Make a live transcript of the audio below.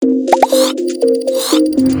So,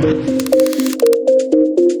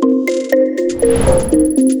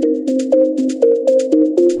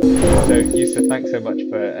 Yusuf, thanks so much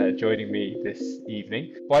for joining me this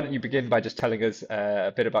evening. Why don't you begin by just telling us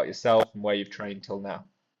a bit about yourself and where you've trained till now?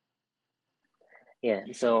 Yeah,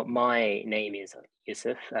 so my name is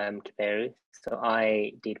Yusuf Kiberu. So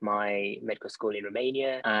I did my medical school in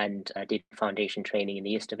Romania and I did foundation training in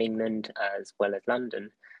the east of England as well as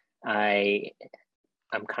London. I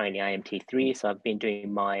am currently IMT3, so I've been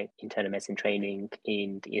doing my internal medicine training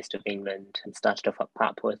in the east of England and started off at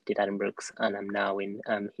Papworth, did Addenbrooke's, and I'm now in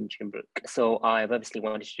Hinchinbrook. So I've obviously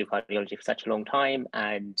wanted to do cardiology for such a long time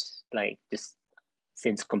and like just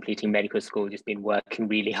since completing medical school, just been working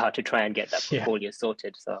really hard to try and get that Yeah. portfolio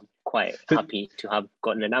sorted. So I'm quite So, happy to have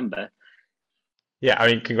gotten a number. yeah, I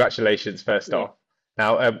mean, congratulations first Yeah, off.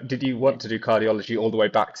 Now, did you yeah. want to do cardiology all the way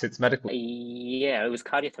back since medical? Yeah, it was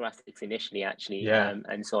cardiothoracics initially, actually. Yeah.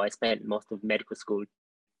 And so I spent most of medical school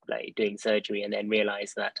like doing surgery and then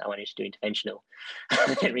realized that I wanted to do interventional.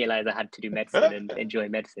 I didn't realize I had to do medicine and enjoy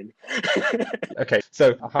medicine. Okay,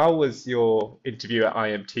 so how was your interview at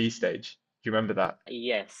IMT stage? Do you remember that?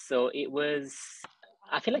 Yes, so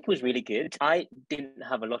I feel like it was really good. I didn't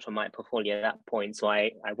have a lot on my portfolio at that point, so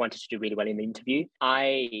I wanted to do really well in the interview.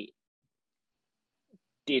 I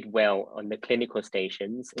did well on the clinical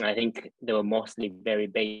stations. I think they were mostly very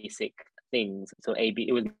basic things. So AB,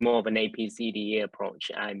 it was more of an APCDE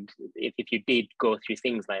approach. And if you did go through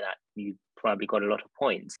things like that, you probably got a lot of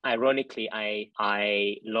points. Ironically,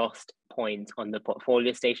 I lost points on the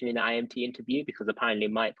portfolio station in the IMT interview because apparently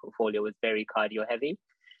my portfolio was very cardio heavy.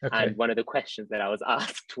 And Okay. one of the questions that I was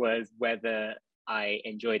asked was whether I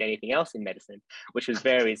enjoyed anything else in medicine, which was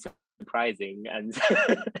very surprising. And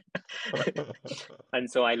and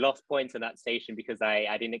so I lost points on that station because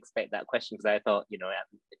I didn't expect that question because I thought,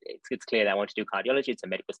 it's clear that I want to do cardiology. It's a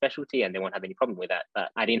medical specialty and they won't have any problem with that. But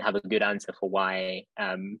I didn't have a good answer for why,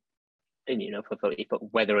 and, for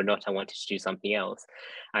whether or not I wanted to do something else.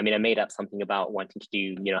 I mean, I made up something about wanting to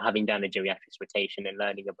do, having done a geriatrics rotation and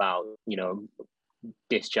learning about,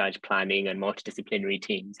 discharge planning and multidisciplinary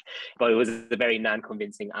teams, but it was a very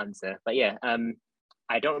non-convincing answer. But yeah,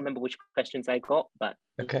 I don't remember which questions I got, but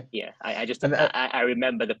Okay. yeah, I just And I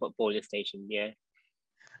remember the portfolio station. Yeah.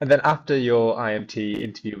 and then after your IMT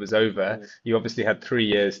interview was over, Mm. you obviously had 3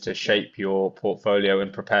 years to Yeah, shape your portfolio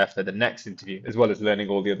and prepare for the next interview, as well as learning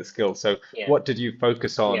all the other skills. So, yeah, what did you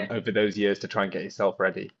focus on yeah. over those years to try and get yourself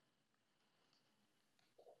ready?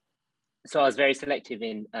 So I was very selective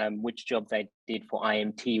in which jobs I did for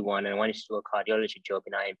IMT1, and I wanted to do a cardiology job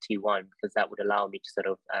in IMT1 because that would allow me to sort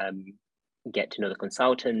of get to know the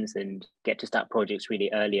consultants and get to start projects really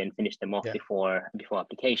early and finish them off Yeah, before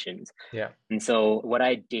applications. yeah, And so what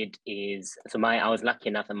I did is, I was lucky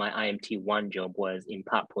enough that my IMT1 job was in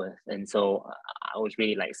Papworth. And so I was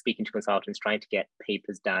really like speaking to consultants, trying to get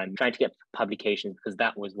papers done, trying to get publications because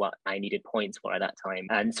that was what I needed points for at that time.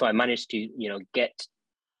 And so I managed to, get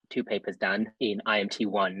two papers done in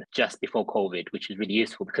IMT1 just before COVID, which was really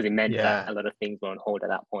useful because it meant that yeah. a lot of things were on hold at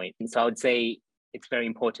that point. And so I would say it's very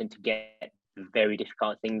important to get very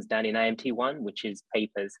difficult things done in IMT1, which is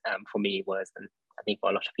papers for me was, and I think for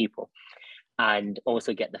a lot of people, and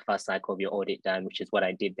also get the first cycle of your audit done, which is what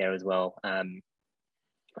I did there as well.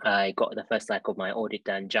 I got the first cycle of my audit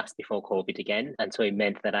done just before COVID again. And so it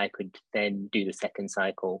meant that I could then do the second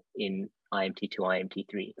cycle in IMT2,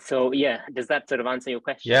 IMT3. So yeah, does that sort of answer your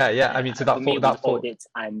question? Yeah, yeah. I mean, so For me, it was audits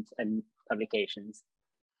and publications.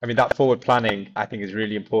 that forward planning, I think, is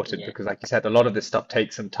really important Yeah, because, like you said, a lot of this stuff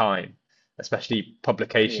takes some time, especially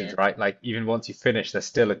publications, yeah, right? Like even once you finish, there's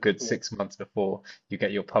still a good yeah, 6 months before you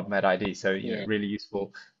get your PubMed ID. So, yeah, really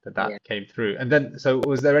useful that yeah. that came through. And then, so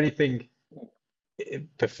was there anything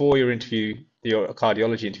before your interview, your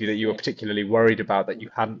cardiology interview, that you were Yeah. particularly worried about that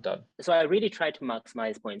you hadn't done? So I really tried to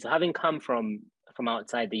maximize points. So having come from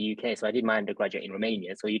outside the UK, so I did my undergraduate in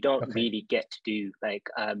Romania. So you don't Okay. really get to do like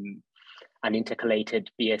an intercalated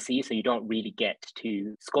BSc, so you don't really get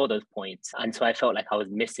to score those points. And so I felt like I was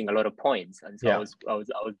missing a lot of points, and so Yeah. I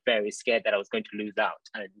was very scared that I was going to lose out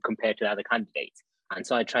and compared to other candidates. And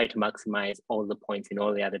so I tried to maximize all the points in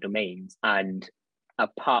all the other domains. And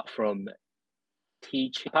apart from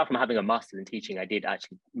apart from having a master's in teaching, I did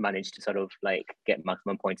actually manage to sort of like get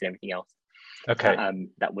maximum points and everything else. Okay.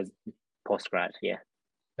 That was postgrad. Yeah,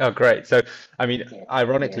 Oh, great. So, I mean, yeah, yeah.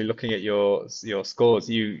 ironically, looking at your scores,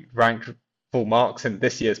 you ranked full marks in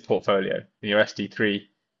this year's portfolio in your ST3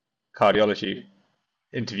 cardiology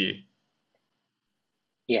interview.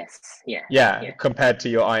 Yes, yeah, Yeah, yeah, compared to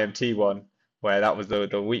your IMT one, where that was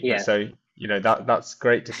the weakness. yeah, So, that's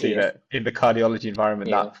great to see yeah, that in the cardiology environment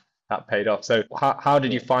yeah, that that paid off. So how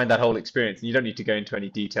did you Yeah. find that whole experience? You don't need to go into any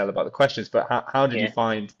detail about the questions, but how did you Yeah.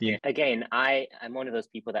 find the Again, I'm one of those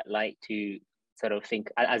people that like to sort of think,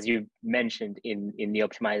 as you mentioned in the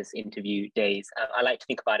optimized interview days, I like to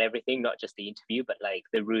think about everything, not just the interview, but like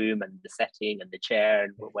the room and the setting and the chair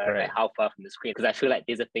and where, great? how far from the screen, because I feel like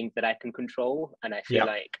these are things that I can control. And I feel Yeah,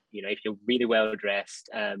 like, if you're really well dressed,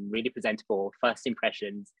 really presentable, first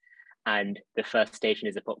impressions, and the first station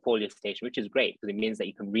is a portfolio station, which is great because it means that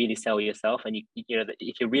you can really sell yourself, and you know that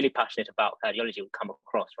if you're really passionate about cardiology, it will come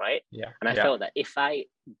across, right? yeah, And I yeah, felt that if I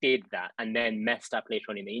did that and then messed up later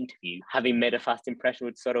on in the interview, having made a first impression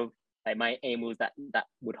would sort of, like, my aim was that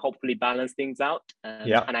would hopefully balance things out,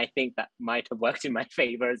 yeah. and I think that might have worked in my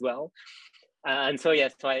favor as well. And so yeah,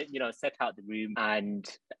 so I set out the room, and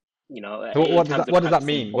So in terms of what does that practicing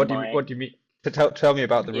mean? for my What do you mean? To tell me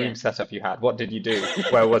about the room yeah. setup you had. What did you do?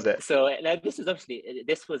 Where was it? So now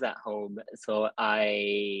this was at home. So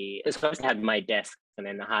I obviously had my desk, and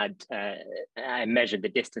then I measured the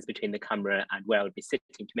distance between the camera and where I would be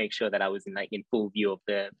sitting to make sure that I was in full view Oh, of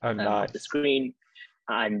the nice. screen,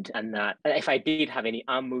 and that if I did have any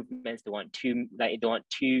arm movements, they don't want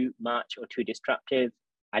too much or too disruptive.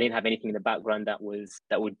 I didn't have anything in the background that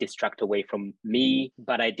would distract away from me,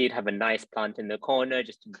 but I did have a nice plant in the corner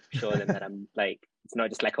just to show them that I'm like, it's not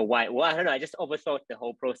just like a white. Well, I don't know. I just overthought the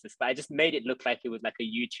whole process, but I just made it look like it was like a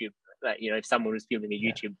YouTube, like if someone was filming a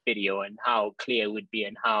Yeah, YouTube video, and how clear it would be,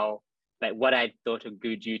 and how like what I thought a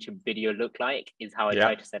good YouTube video looked like is how I yeah.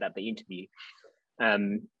 tried to set up the interview.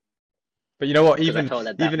 Um, But you know what? because I felt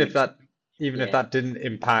that would, Even if yeah, that didn't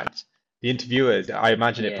impact the interviewers, I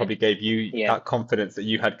imagine it yeah, probably gave you yeah. that confidence that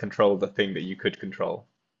you had control the thing that you could control.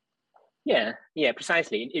 Yeah,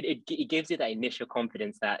 precisely. It gives you that initial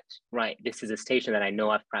confidence that, right, this is a station that I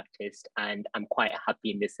know I've practiced, and I'm quite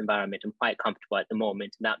happy in this environment. I'm quite comfortable at the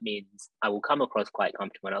moment. And that means I will come across quite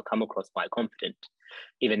comfortable, and I'll come across quite confident,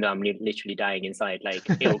 even though I'm literally dying inside. Like,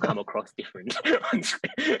 it will come across different on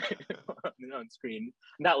screen. On screen.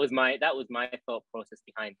 That was my thought process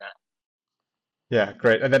behind that. Yeah,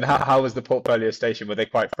 great. And then how was the portfolio station? Were they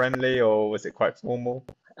quite friendly or was it quite formal?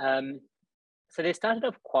 Um, so they started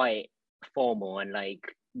off quite formal, and like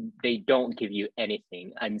they don't give you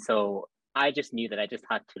anything, and so I just knew that I just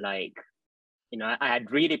had to I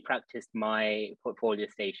had really practiced my portfolio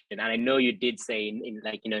station, and I know you did say in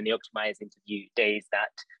the optimized interview days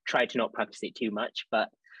that try to not practice it too much, but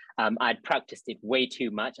I'd practiced it way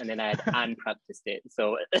too much, and then I had unpracticed it,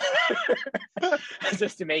 so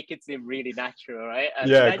just to make it seem really natural, right?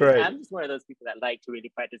 Because Yeah, great. I'm just one of those people that like to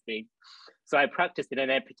really practice things, so I practiced it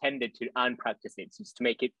and I pretended to unpractice it just to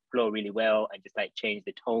make it flow really well, and just like change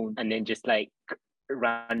the tone, and then just like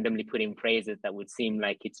randomly put in phrases that would seem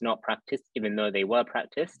like it's not practiced, even though they were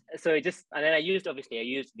practiced. So and then I used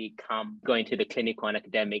the calm, going to the clinical and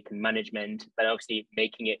academic and management, but obviously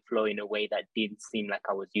making it flow in a way that didn't seem like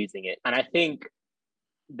I was using it. And I think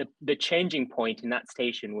the changing point in that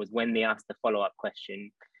station was when they asked the follow-up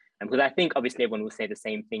question. And because I think obviously everyone will say the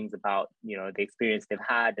same things about the experience they've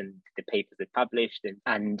had and the papers they've published,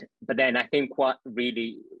 and but then I think what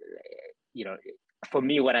really for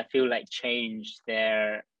me, what I feel like changed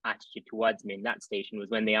their attitude towards me in that station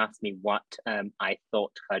was when they asked me what I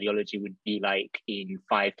thought cardiology would be like in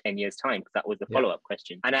 5-10 years time, because that was the Yeah. follow-up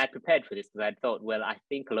question. And I had prepared for this because I thought, well, I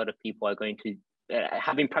think a lot of people are going to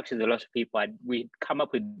having practiced a lot of people, we'd come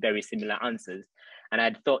up with very similar answers. And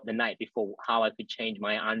I'd thought the night before how I could change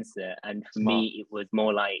my answer. And for Smart. me, it was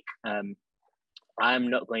more like, I'm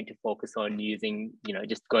not going to focus on using,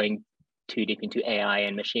 just going too deep into AI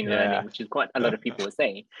and machine learning, Yeah. which is what a lot of people were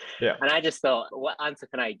saying. Yeah. And I just thought, what answer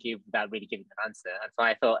can I give without really giving an answer? And so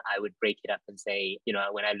I thought I would break it up and say,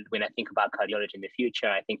 when I think about cardiology in the future,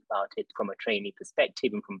 I think about it from a trainee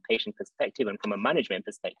perspective, and from a patient perspective, and from a management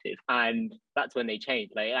perspective. And that's when they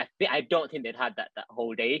changed. Like I don't think they'd had that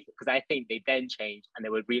whole day, because I think they then changed, and they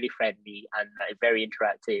were really friendly and very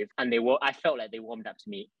interactive. And I felt like they warmed up to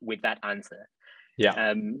me with that answer.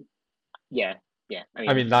 Yeah. Yeah, yeah.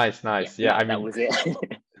 I mean, nice, Yeah, nice. Yeah, I that mean, was it.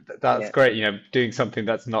 that's Yeah, great. Doing something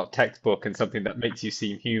that's not textbook and something that makes you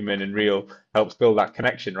seem human and real helps build that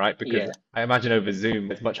connection, right? Because yeah, I imagine over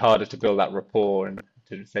Zoom, it's much harder to build that rapport, and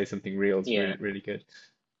to say something real is yeah, really, really good.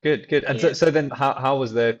 Good, good. And yeah. so then how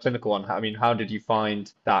was the clinical one? I mean, how did you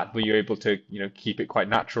find that? Were you able to, keep it quite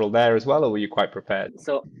natural there as well, or were you quite prepared?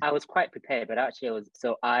 So I was quite prepared, but actually I was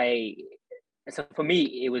so for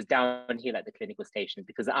me it was downhill at the clinical stations,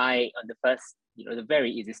 because on the first, the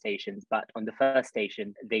very easy stations, but on the first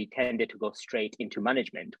station they tended to go straight into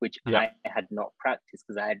management, which Yeah. I had not practiced,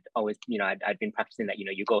 because I had always, I'd been practicing that,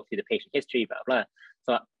 you go through the patient history, blah blah.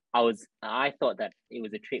 So I thought that it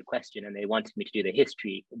was a trick question and they wanted me to do the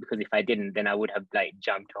history, because if I didn't, then I would have like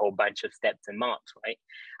jumped a whole bunch of steps and marks, right?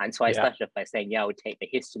 And so I Yeah. started off by saying, yeah, I would take the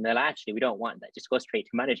history. And they're like, actually, we don't want that. Just go straight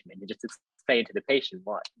to management and just explain to the patient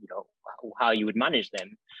what, how you would manage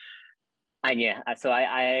them. And yeah, so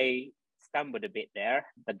I stumbled a bit there,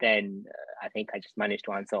 but then I think I just managed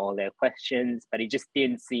to answer all their questions, but it just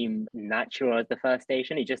didn't seem natural as the first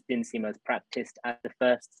station. It just didn't seem as practiced as the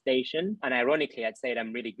first station. And ironically, I'd say that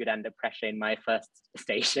I'm really good under pressure in my first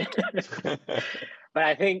station. But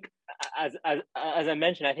I think, as I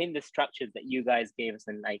mentioned, I think the structures that you guys gave us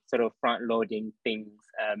and like sort of front loading things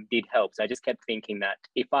did help. So I just kept thinking that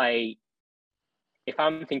if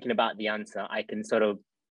I'm thinking about the answer, I can sort of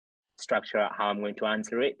structure out how I'm going to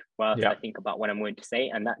answer it whilst I think about what I'm going to say.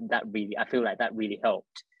 And that really, I feel like that really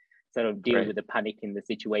helped sort of deal with the panic in the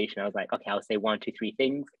situation. I was like, okay, I'll say 1, 2, 3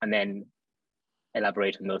 things and then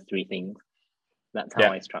elaborate on those 3 things. That's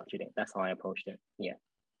how I structured it. That's how I approached it. Yeah.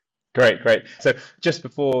 Great. So just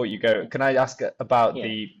before you go, can I ask about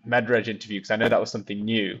the MedReg interview? Because I know that was something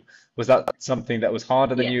new. Was that something that was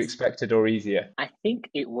harder than you expected or easier? I think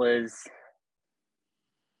it was,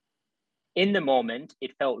 in the moment,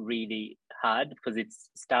 it felt really hard because it's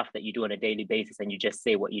stuff that you do on a daily basis and you just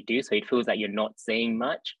say what you do. So it feels like you're not saying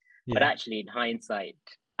much. But actually, in hindsight,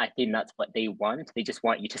 I think that's what they want. They just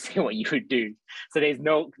want you to say what you would do. So there's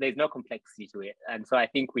no complexity to it. And so I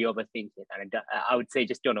think we overthink it. And I would say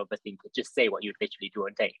just don't overthink it. Just say what you literally do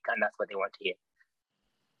on take. And that's what they want to hear.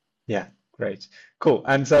 Yeah, great. Cool.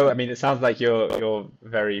 And so, I mean, it sounds like you're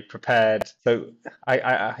very prepared. So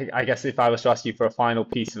I guess if I was to ask you for a final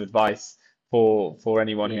piece of advice for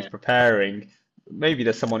anyone who's preparing, maybe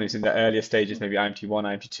there's someone who's in the earlier stages, maybe IMT1,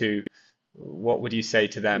 IMT2, what would you say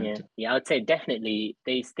to them? I would say definitely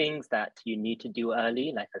there's things that you need to do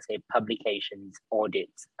early, like I say, publications,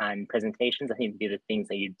 audits, and presentations. I think these are things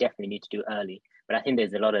that you definitely need to do early. But I think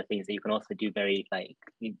there's a lot of things that you can also do very like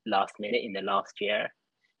last minute in the last year.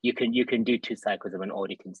 You can do 2 cycles of an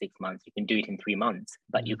audit in 6 months. You can do it in 3 months,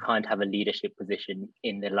 but you can't have a leadership position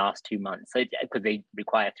in the last 2 months. So because they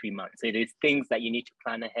require 3 months. So there's things that you need to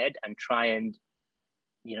plan ahead and try and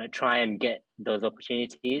get those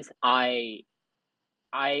opportunities. I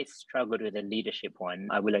struggled with the leadership one,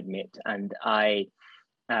 I will admit, and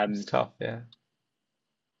it's tough, I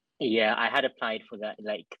had applied for that,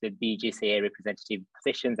 like the BGCA representative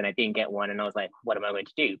positions, and I didn't get one. And I was like, what am I going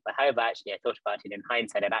to do? But however, actually, I thought about it in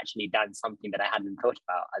hindsight. I'd actually done something that I hadn't thought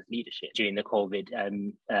about as leadership during the COVID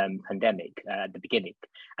pandemic at the beginning.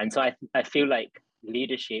 And so I feel like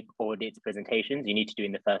leadership, audits, presentations, you need to do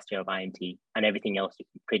in the first year of IMT, and everything else you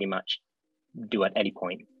can pretty much do at any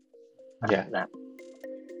point. That.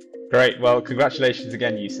 Great. Well, congratulations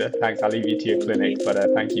again, Yusuf. Thanks. I'll leave you to your clinic, but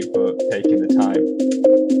thank you for taking the time.